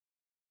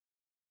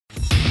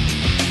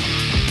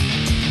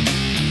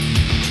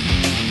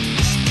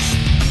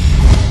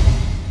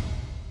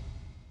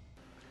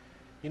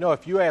know,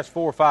 if you ask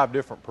 4 or 5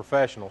 different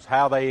professionals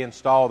how they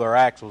install their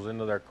axles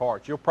into their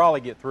carts, you'll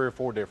probably get 3 or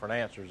 4 different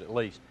answers at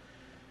least.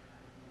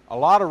 A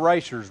lot of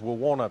racers will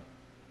want to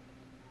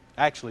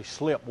actually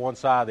slip one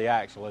side of the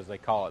axle, as they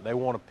call it. They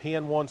want to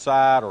pin one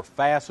side or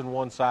fasten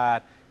one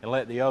side and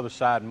let the other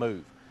side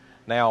move.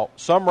 Now,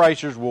 some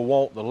racers will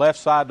want the left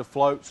side to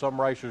float, some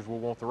racers will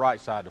want the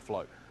right side to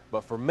float.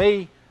 But for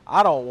me,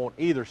 I don't want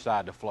either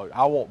side to float.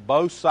 I want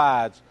both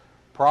sides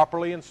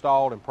properly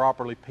installed and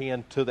properly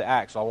pinned to the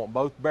axle. I want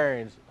both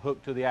bearings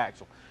hooked to the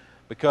axle.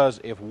 Because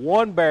if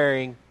one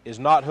bearing is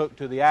not hooked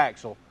to the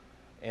axle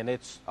and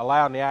it's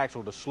allowing the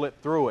axle to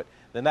slip through it,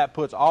 then that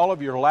puts all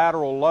of your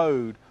lateral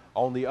load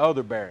on the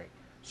other bearing.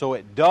 So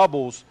it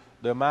doubles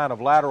the amount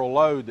of lateral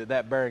load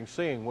that bearing's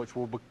seeing, which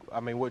will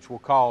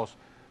cause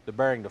the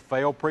bearing to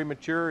fail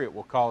premature. It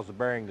will cause the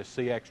bearing to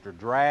see extra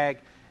drag.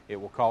 It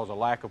will cause a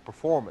lack of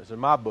performance in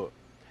my book.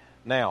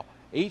 Now,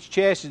 each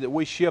chassis that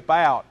we ship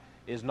out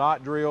is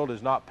not drilled,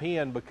 is not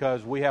pinned,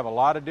 because we have a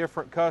lot of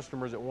different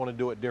customers that want to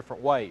do it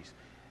different ways.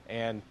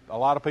 And a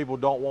lot of people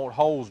don't want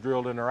holes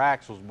drilled in their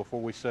axles before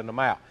we send them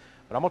out.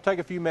 But I'm going to take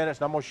a few minutes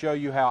and I'm going to show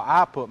you how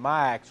I put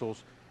my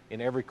axles in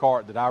every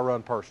cart that I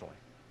run personally.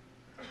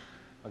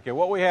 Okay,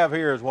 what we have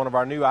here is one of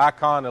our new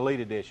Icon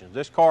Elite Editions.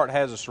 This cart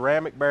has the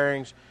ceramic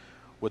bearings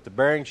with the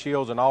bearing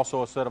shields and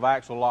also a set of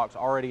axle locks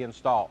already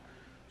installed.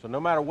 So no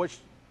matter which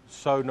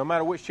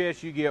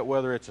chassis you get,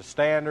 whether it's a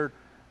standard,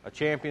 a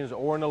Champions,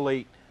 or an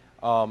Elite,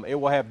 it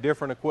will have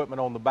different equipment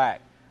on the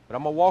back. But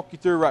I'm going to walk you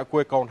through right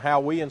quick on how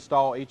we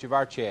install each of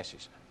our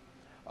chassis.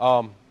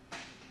 On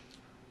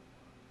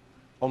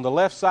the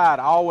left side,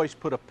 I always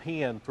put a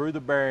pin through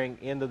the bearing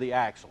into the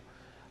axle.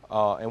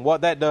 And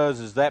what that does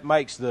is that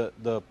makes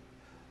the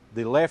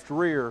left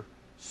rear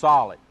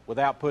solid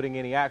without putting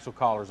any axle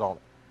collars on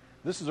it.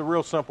 This is a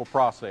real simple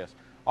process.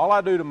 All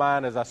I do to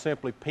mine is I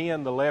simply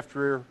pin the left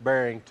rear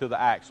bearing to the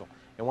axle.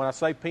 And when I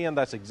say pin,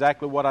 that's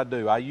exactly what I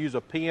do. I use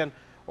a pin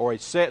or a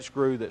set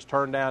screw that's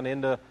turned down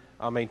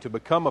to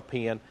become a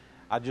pin.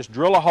 I just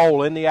drill a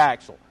hole in the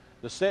axle.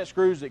 The set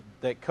screws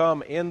that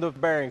come in the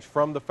bearings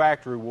from the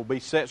factory will be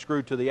set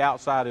screwed to the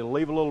outside. It'll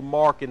leave a little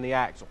mark in the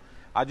axle.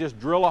 I just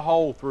drill a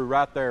hole through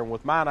right there. And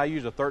with mine, I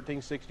use a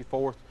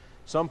 13/64.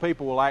 Some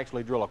people will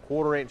actually drill a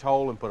 1/4 inch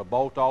hole and put a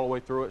bolt all the way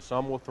through it.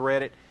 Some will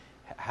thread it.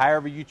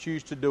 However you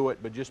choose to do it,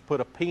 but just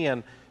put a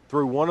pin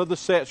through one of the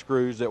set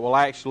screws that will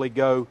actually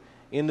go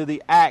into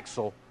the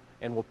axle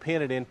and will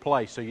pin it in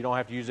place so you don't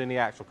have to use any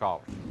axle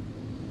collars.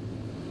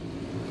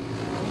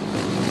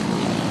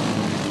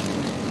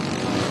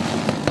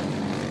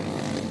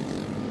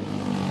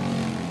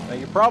 Now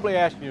you're probably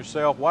asking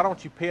yourself, why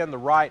don't you pin the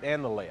right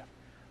and the left?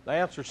 The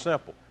answer is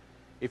simple.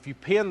 If you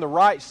pin the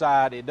right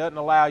side, it doesn't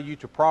allow you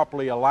to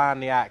properly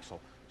align the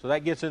axle. So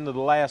that gets into the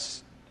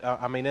last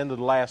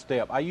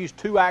step. I use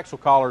 2 axle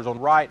collars on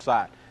the right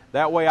side.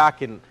 That way I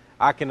can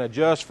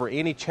adjust for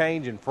any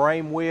change in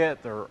frame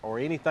width or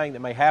anything that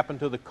may happen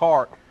to the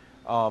cart.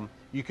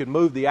 You can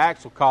move the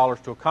axle collars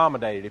to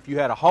accommodate it. If you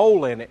had a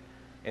hole in it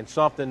and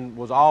something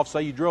was off,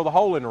 say you drilled the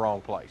hole in the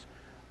wrong place,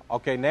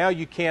 okay, now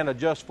you can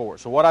adjust for it.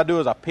 So what I do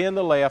is I pin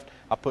the left,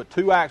 I put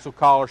 2 axle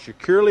collars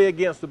securely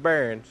against the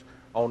bearings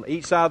on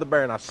each side of the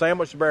bearing. I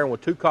sandwich the bearing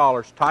with 2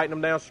 collars, tighten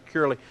them down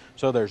securely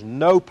so there's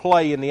no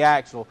play in the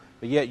axle,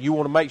 but yet you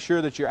want to make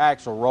sure that your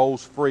axle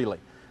rolls freely.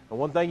 And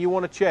one thing you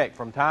want to check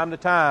from time to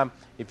time,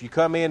 if you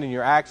come in and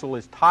your axle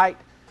is tight,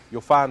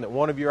 you'll find that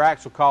one of your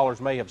axle collars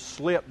may have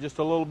slipped just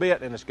a little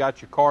bit and it's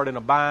got your cart in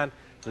a bind.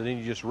 So then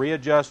you just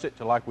readjust it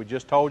to like we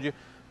just told you.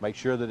 Make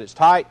sure that it's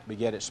tight, but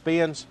yet it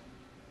spins,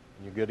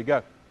 and you're good to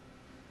go.